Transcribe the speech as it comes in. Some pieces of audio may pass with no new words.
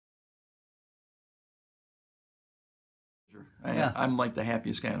sure. I'm like the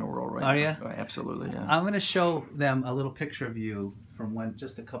happiest guy in the world right now. Are you? Oh, absolutely, yeah. I'm going to show them a little picture of you from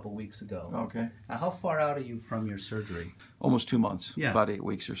just a couple weeks ago. Okay. Now, how far out are you from your surgery? Almost 2 months. Yeah. About 8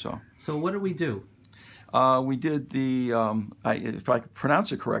 weeks or so. So what did we do? We did the, if I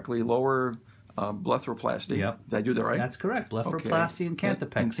pronounce it correctly, lower blepharoplasty. Yep. Did I do that right? That's correct. Blepharoplasty and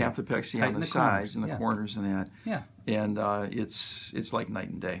canthopexy. And canthopexy on the sides and the corners and that. Yeah. And it's like night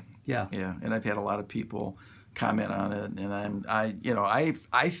and day. Yeah. Yeah. And I've had a lot of people comment on it, and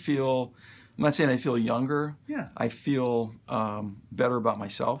I feel, I'm not saying I feel younger. Yeah. I feel better about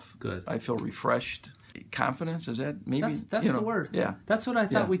myself. Good. I feel refreshed. Confidence, is that maybe? That's the word. Yeah. That's what I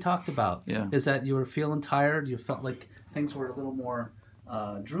thought we talked about. Yeah. Is that you were feeling tired, you felt like things were a little more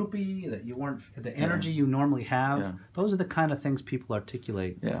droopy, that you weren't the energy you normally have. Yeah. Those are the kind of things people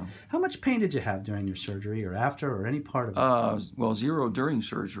articulate. Yeah. How much pain did you have during your surgery or after or any part of it? Well, zero during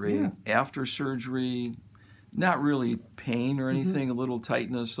surgery. Yeah. After surgery, not really pain or anything, a little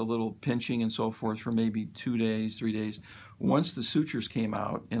tightness, a little pinching and so forth for maybe 2 days, 3 days. Once the sutures came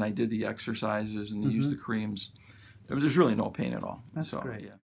out and I did the exercises and used the creams, there's really no pain at all. That's so, great.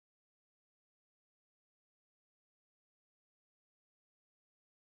 Yeah.